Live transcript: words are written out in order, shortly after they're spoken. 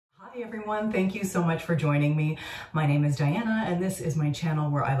Hi everyone, thank you so much for joining me. My name is Diana and this is my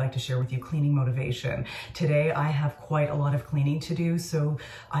channel where I like to share with you cleaning motivation. Today I have quite a lot of cleaning to do, so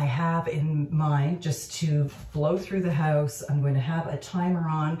I have in mind just to blow through the house. I'm going to have a timer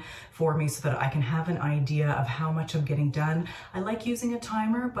on for me so that I can have an idea of how much I'm getting done. I like using a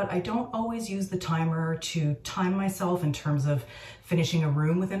timer, but I don't always use the timer to time myself in terms of finishing a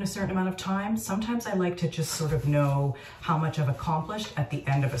room within a certain amount of time. Sometimes I like to just sort of know how much I've accomplished at the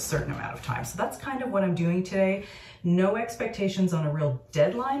end of a certain amount of time. So that's kind of what I'm doing today. No expectations on a real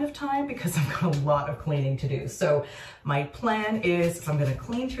deadline of time because I've got a lot of cleaning to do. So my plan is I'm gonna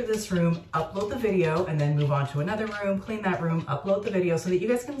clean through this room, upload the video, and then move on to another room, clean that room, upload the video so that you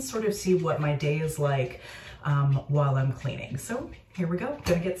guys can sort of see what my day is like while I'm cleaning. So here we go,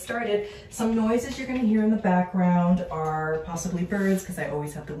 gonna get started. Some noises you're gonna hear in the background are possibly birds because I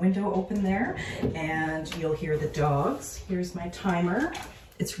always have the window open there, and you'll hear the dogs. Here's my timer.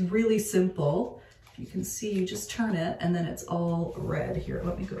 It's really simple. You can see you just turn it and then it's all red. Here,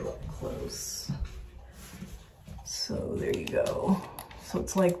 let me go up close. So there you go. So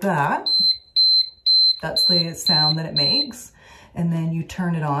it's like that. That's the sound that it makes. And then you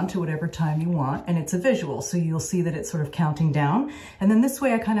turn it on to whatever time you want, and it's a visual. So you'll see that it's sort of counting down. And then this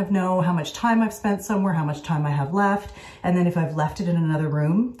way I kind of know how much time I've spent somewhere, how much time I have left. And then if I've left it in another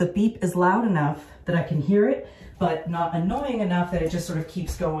room, the beep is loud enough that I can hear it, but not annoying enough that it just sort of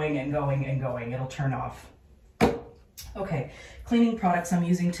keeps going and going and going. It'll turn off. Okay, cleaning products I'm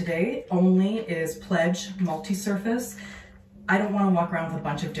using today only is Pledge Multi-Surface. I don't want to walk around with a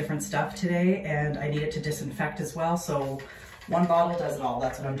bunch of different stuff today, and I need it to disinfect as well. So one bottle does it all,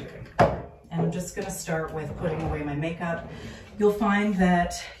 that's what I'm doing. And I'm just gonna start with putting away my makeup. You'll find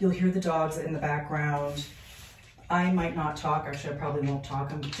that you'll hear the dogs in the background. I might not talk, actually I probably won't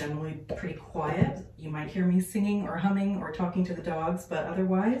talk. I'm generally pretty quiet. You might hear me singing or humming or talking to the dogs, but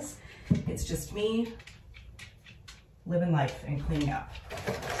otherwise, it's just me living life and cleaning up.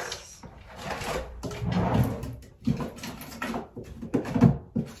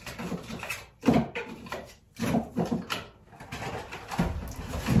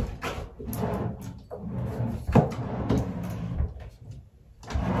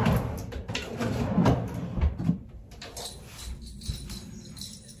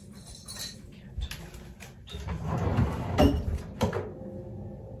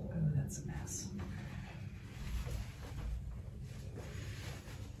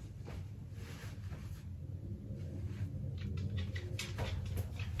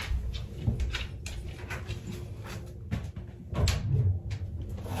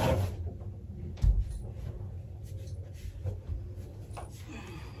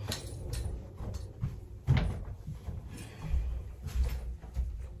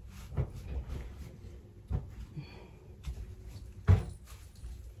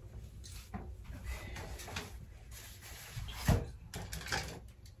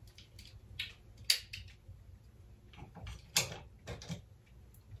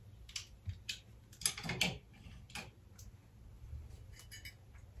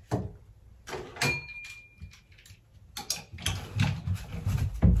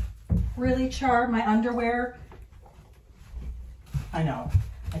 Really, Char, my underwear? I know,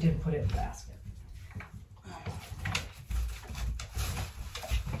 I didn't put it in the basket.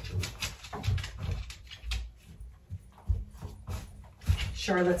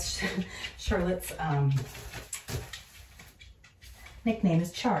 Charlotte's nickname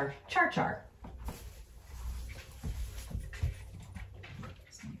is Char. Char.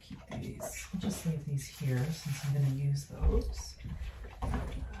 Just gonna keep these. I'll just leave these here since I'm gonna use those.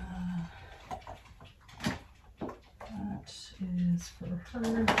 That is for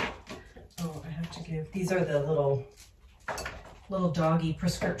her. Oh, I have to give, these are the little doggy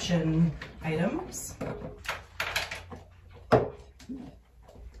prescription items.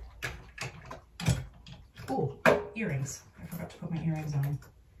 Oh, earrings. I forgot to put my earrings on.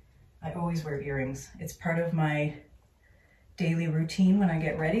 I always wear earrings. It's part of my daily routine when I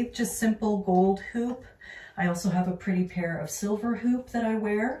get ready. Just simple gold hoop. I also have a pretty pair of silver hoop that I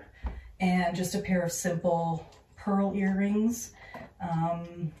wear, and just a pair of simple pearl earrings.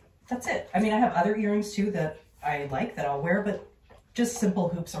 That's it. I mean, I have other earrings too that I like that I'll wear, but just simple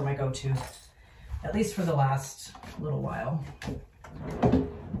hoops are my go-to, at least for the last little while.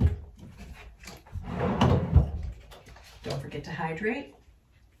 Don't forget to hydrate.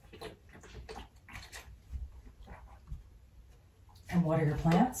 And water your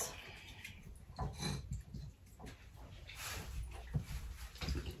plants.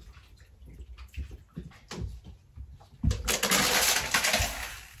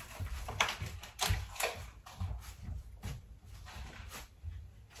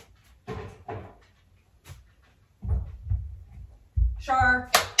 Char,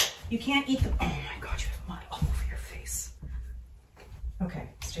 you can't eat the, oh my God, you have mud all over your face. Okay,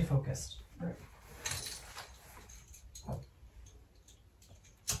 stay focused. All right.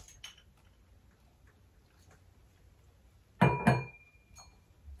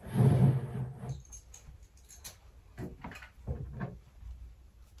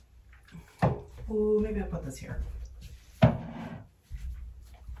 Oh, maybe I'll put this here.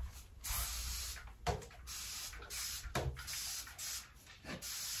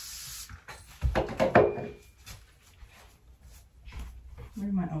 Where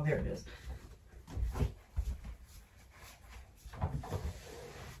am I? Oh, there it is.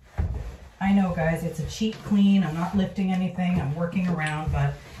 I know, guys, it's a cheap clean. I'm not lifting anything. I'm working around,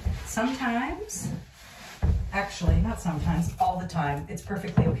 but sometimes, actually, not sometimes, all the time, it's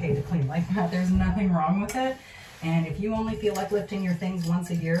perfectly okay to clean like that. There's nothing wrong with it. And if you only feel like lifting your things once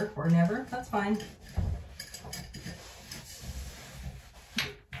a year or never, that's fine.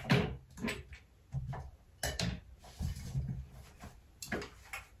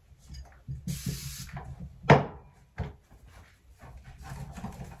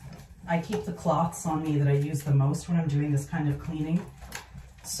 I keep the cloths on me that I use the most when I'm doing this kind of cleaning.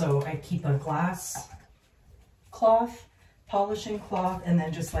 So I keep a glass cloth, polishing cloth, and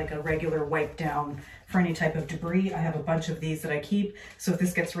then just like a regular wipe down for any type of debris. I have a bunch of these that I keep. So if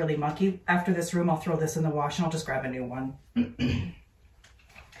this gets really mucky, after this room, I'll throw this in the wash and I'll just grab a new one. And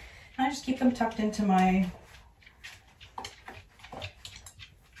I just keep them tucked into my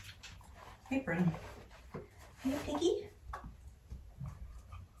apron. Hey, Piggy.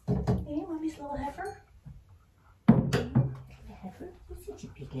 Hey, mommy's little heifer. The heifer? What's it, you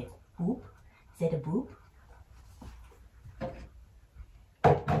piglet? Boop? Is that a boop?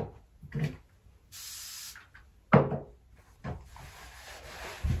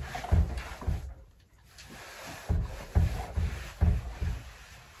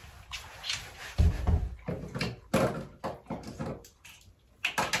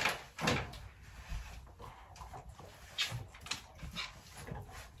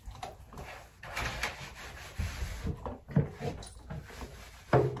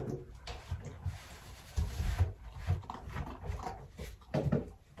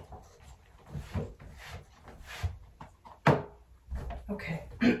 Okay.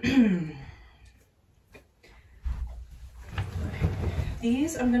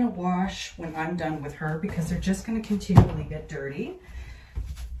 These I'm going to wash when I'm done with her because they're just going to continually get dirty.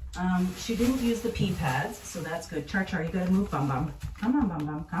 She didn't use the pee pads, so that's good. Char, you got to move, Bum Bum. Come on, Bum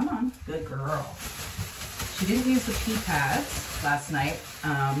Bum. Come on. Good girl. She didn't use the pee pads last night.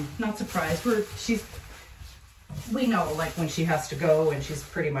 Not surprised. We know like when she has to go, and she's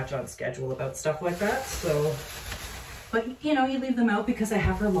pretty much on schedule about stuff like that. So, but you know, you leave them out because I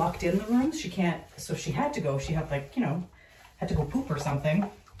have her locked in the room. She can't, so she had to go. She had like, you know, had to go poop or something.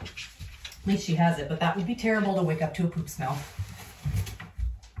 At least she has it, but that would be terrible to wake up to a poop smell.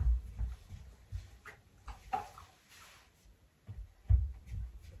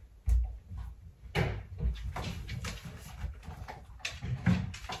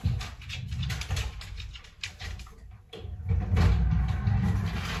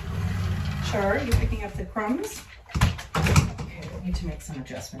 Char, are you picking up the crumbs? Okay, we need to make some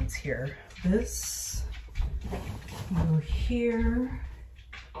adjustments here. This, move here,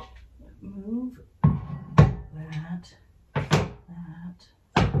 move that,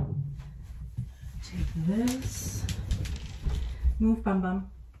 take this, move Bum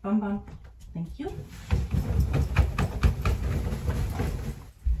Bum, Bum Bum, thank you.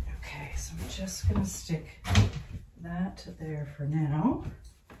 Okay, so I'm just gonna stick that there for now.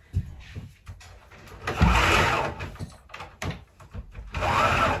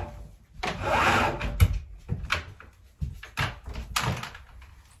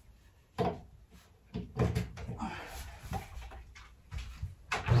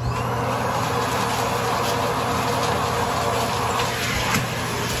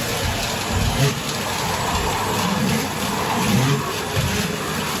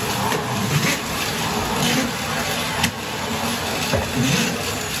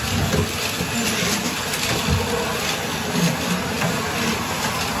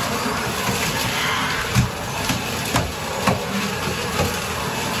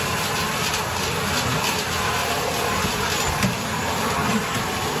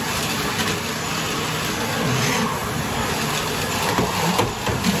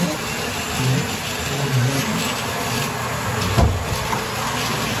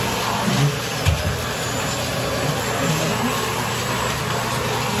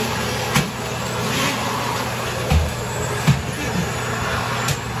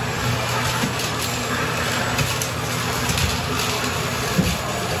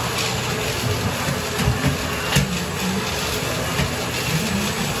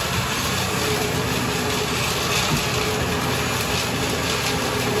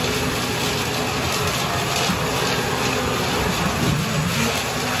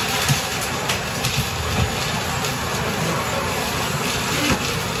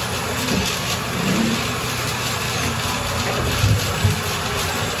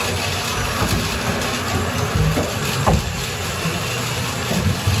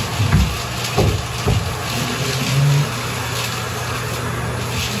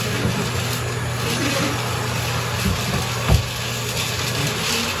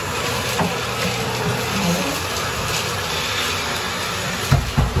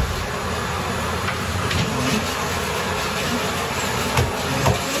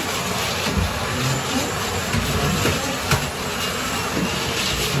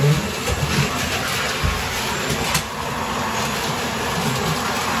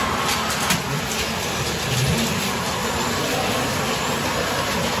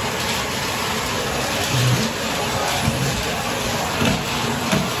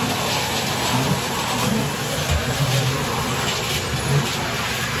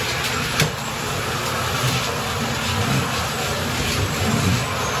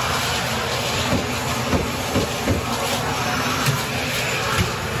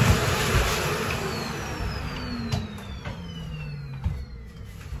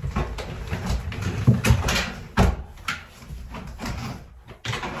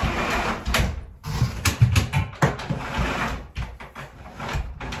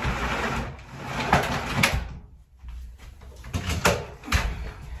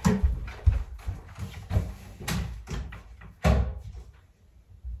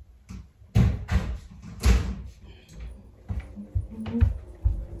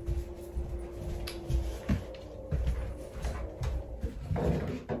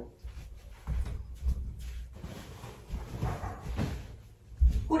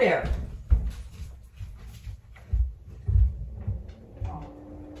 there.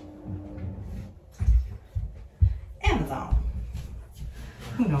 Amazon.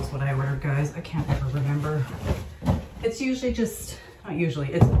 Who knows what I ordered, guys? I can't ever remember. It's usually just, not usually,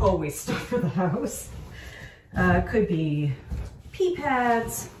 it's always stuff for the house. Could be pee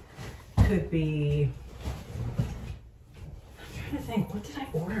pads, could be, I'm trying to think, what did I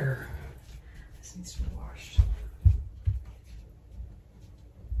order? This needs to be washed.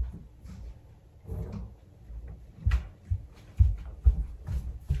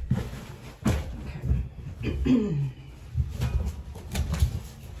 Okay.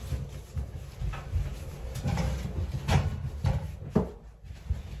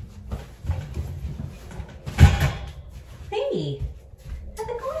 Hey, how's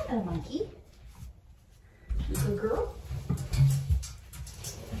it going, little monkey? You good girl?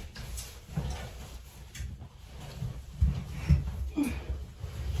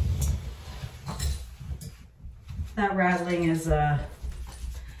 That rattling is a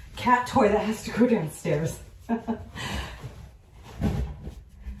cat toy that has to go downstairs.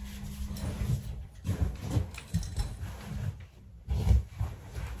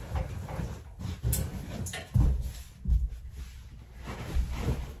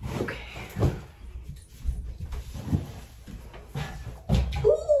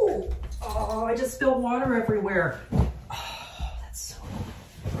 I just spilled water everywhere. Oh, that's so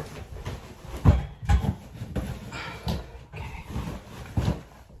okay.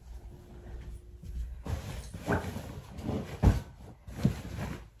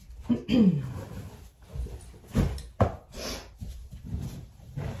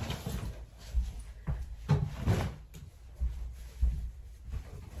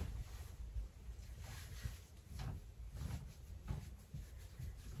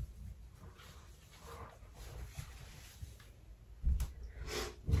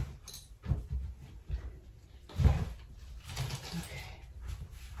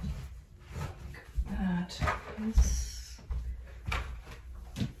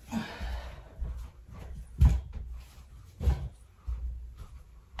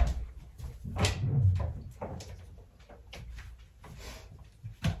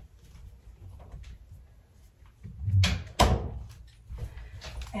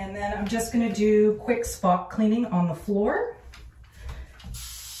 And then I'm just going to do quick spot cleaning on the floor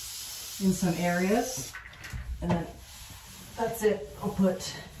in some areas. And then that's it. I'll put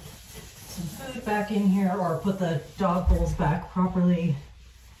some food back in here, or put the dog bowls back properly.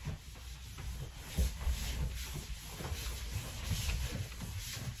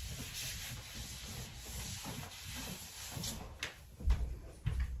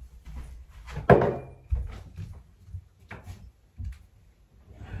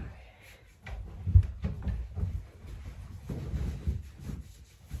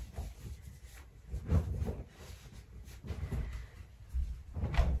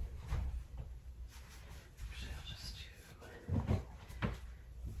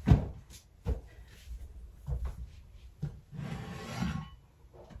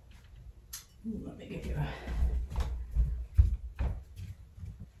 Let me give you a...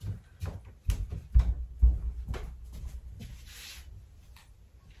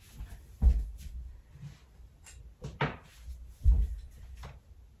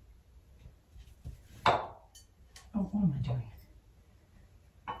 Oh, what am I doing?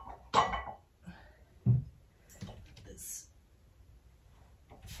 This.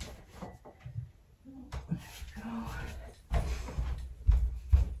 There we go.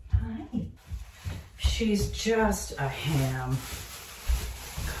 Hi. She's just a ham.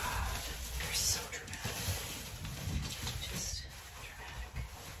 God, you're so dramatic. Just dramatic.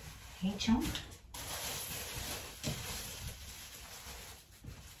 Hey, chump.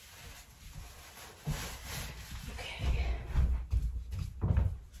 Okay.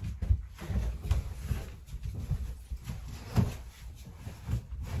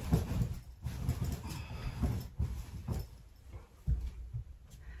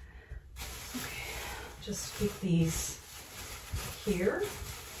 Just keep these here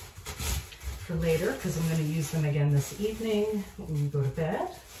for later, because I'm going to use them again this evening when we go to bed.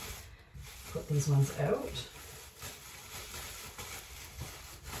 Put these ones out.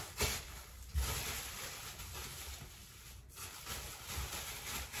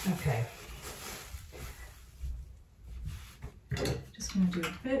 Okay. Just going to do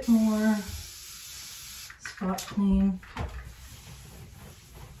a bit more spot clean.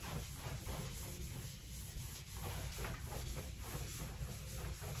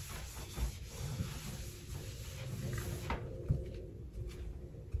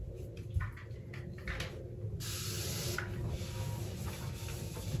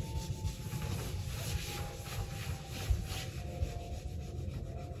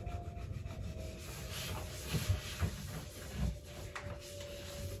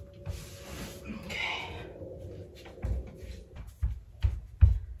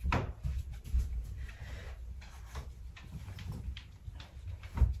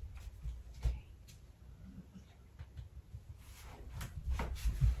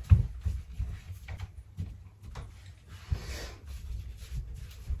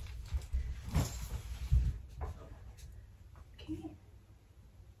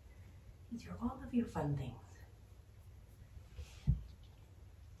 These are all of your fun things.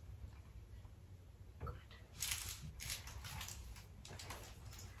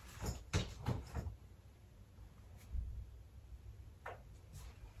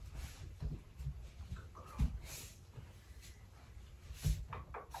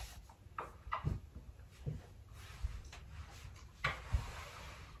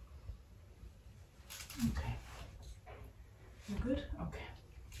 Okay. You're good? Okay.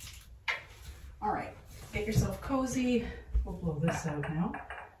 All right. Get yourself cozy. We'll blow this out now.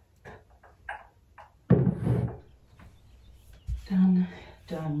 Done.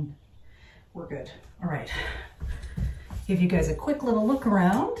 Done. We're good. All right. Give you guys a quick little look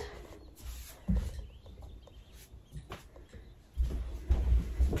around.